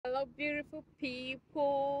Hello, beautiful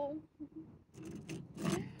people.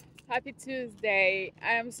 Happy Tuesday.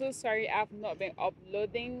 I am so sorry I've not been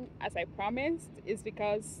uploading as I promised. It's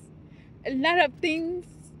because a lot of things,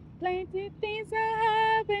 plenty things are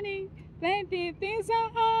happening. Plenty things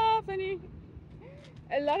are happening.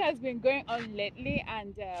 A lot has been going on lately,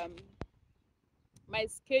 and my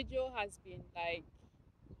schedule has been like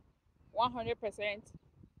 100%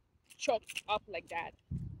 choked up like that.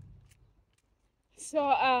 So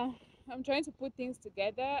I'm trying to put things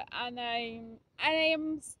together, and I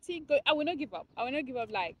am still going. I will not give up. I will not give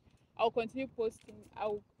up. Like, I'll continue posting.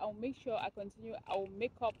 I'll make sure I continue. I will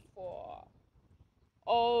make up for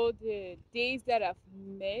all the days that I've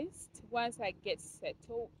missed once I get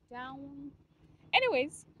settled down.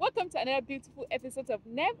 Anyways, welcome to another beautiful episode of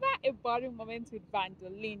Never a Boring Moment with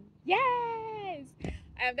Vandolin. Yes,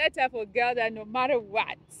 I am that type of girl that no matter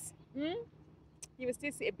what, you will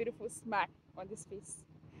still see a beautiful smack on this face.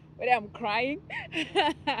 Whether I'm crying,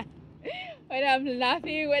 whether I'm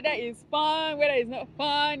laughing, whether it's fun, whether it's not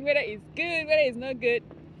fun, whether it's good, whether it's not good,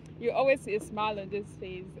 you always see a smile on this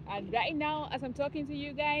face. And right now, as I'm talking to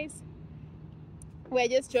you guys, we're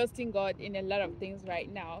just trusting God in a lot of things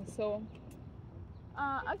right now. So,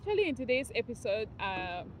 actually, in today's episode,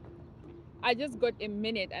 I just got a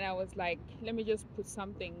minute and I was like, let me just put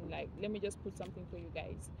something for you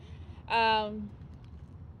guys.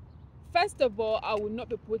 First of all, I will not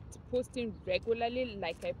be posting regularly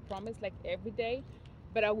like I promised, like every day,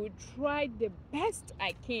 but I will try the best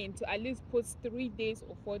I can to at least post 3 days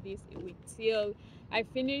or 4 days a week till I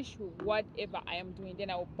finish with whatever I am doing. Then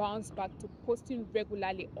I will bounce back to posting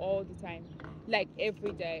regularly all the time, like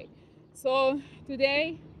every day. So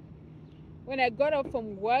today, when I got up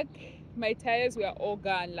from work, my tires were all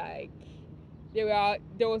gone. Like there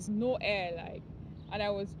was no air. Like, and I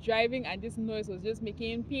was driving, and this noise was just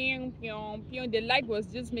making ping, ping, ping. The light was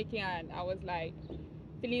just making, and I was like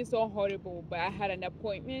feeling so horrible. But I had an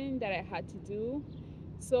appointment that I had to do,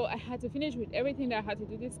 so I had to finish with everything that I had to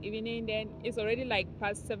do this evening. Then it's already like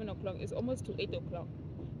past 7 o'clock. It's almost to 8 o'clock,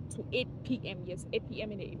 to 8 p.m. Yes, 8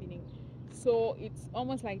 p.m. in the evening. So it's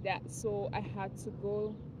almost like that. So I had to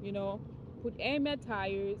go, put air in my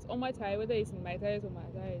tires, on my tire, whether it's in my tires or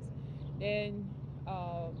my tires. Then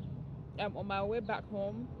I'm on my way back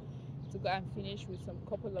home to go and finish with some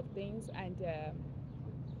couple of things. And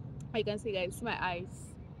I can see, guys, my eyes,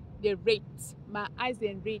 they red. My eyes,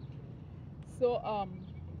 they red. So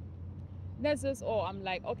that's just all. I'm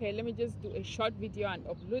like, okay, let me just do a short video and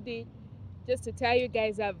upload it just to tell you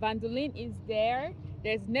guys that Vandolin is there.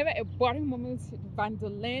 There's never a boring moment with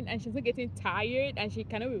Vandolin, and she's not getting tired, and she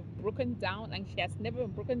cannot be broken down, and she has never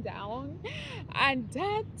been broken down. And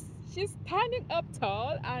that she's standing up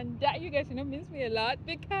tall, and that, you guys miss me a lot,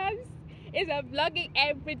 because it's a vlogging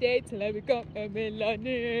every day till I become a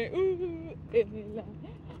millionaire. Ooh, a millionaire.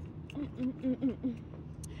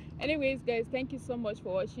 Anyways, guys, thank you so much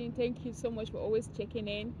for watching. Thank you so much for always checking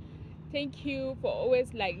in. Thank you for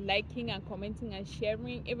always liking and commenting and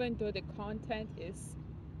sharing, even though the content is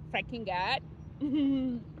freaking good.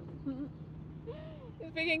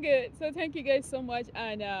 It's freaking good. So thank you guys so much,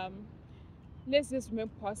 and let's just remain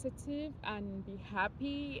positive and be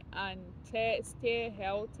happy and stay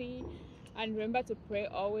healthy, and remember to pray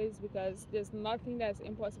always, because there's nothing that's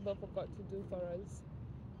impossible for God to do for us.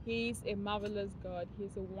 He's a marvelous God.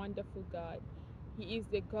 He's a wonderful God. He is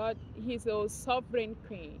the God. He's a sovereign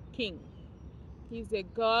king. He's the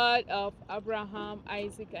God of Abraham,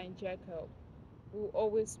 Isaac, and Jacob. We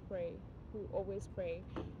always pray. We always pray.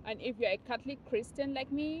 And if you're a Catholic Christian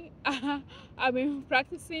like me, I've been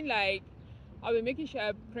practicing, I've been making sure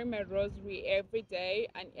I pray my rosary every day,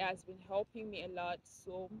 and it has been helping me a lot.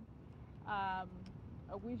 So I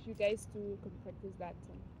wish you guys to practice that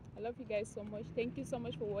too. I love you guys so much. Thank you so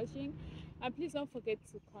much for watching, and please don't forget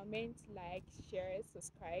to comment, like, share,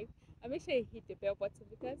 subscribe, and make sure you hit the bell button,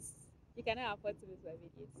 because you cannot afford to miss my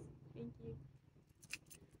videos. Thank you.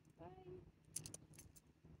 Bye.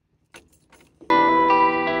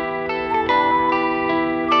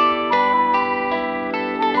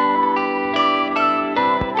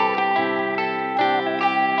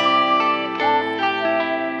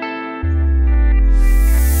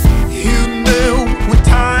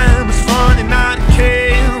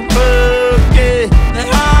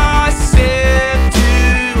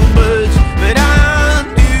 But I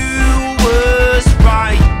knew was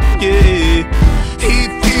right, yeah.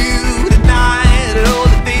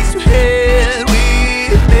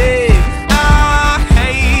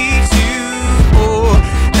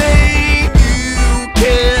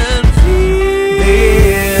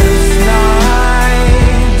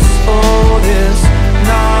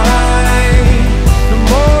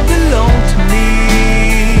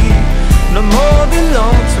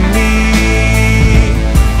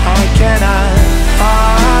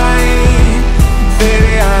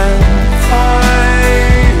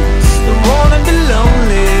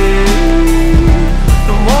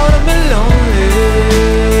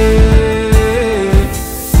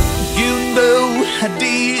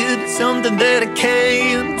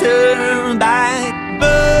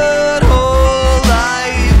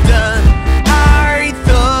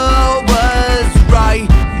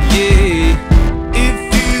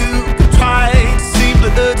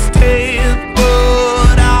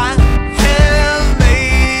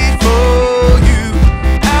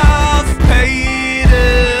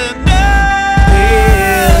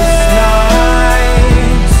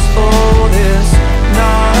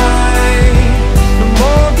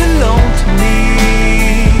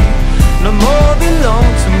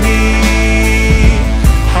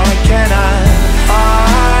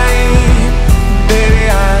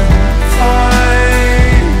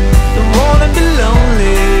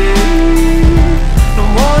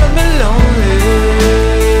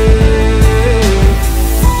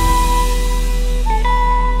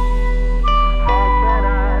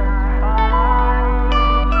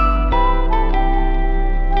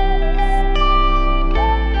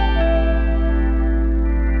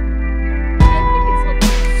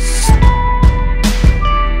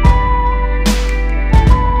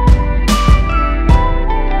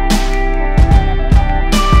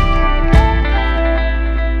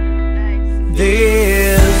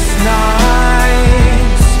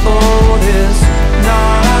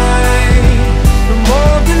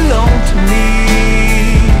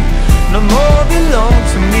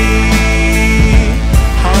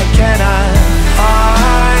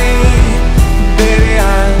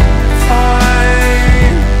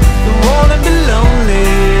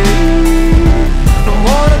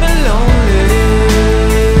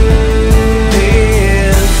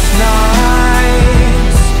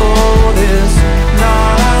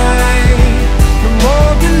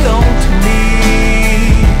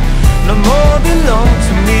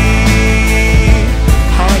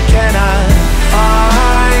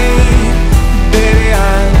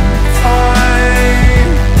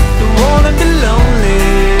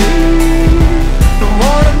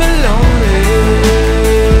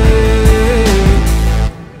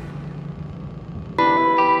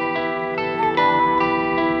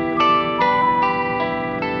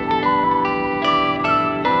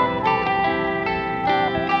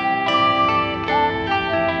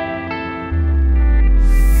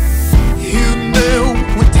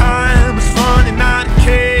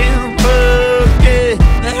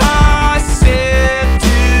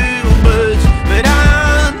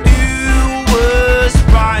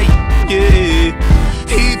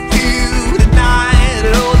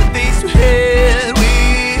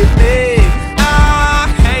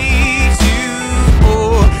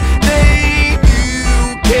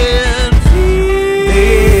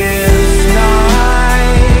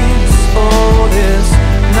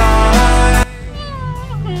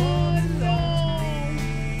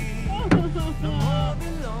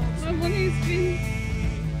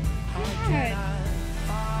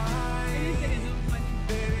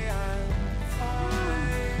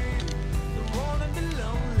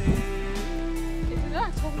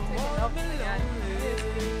 Ayan,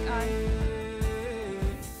 I'm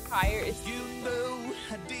tire is. Oh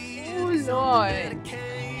Lord,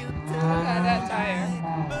 look at that tire.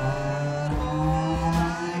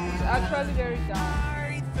 It's actually very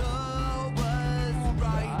dumb. Oh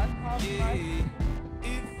God,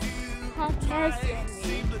 have mercy on me.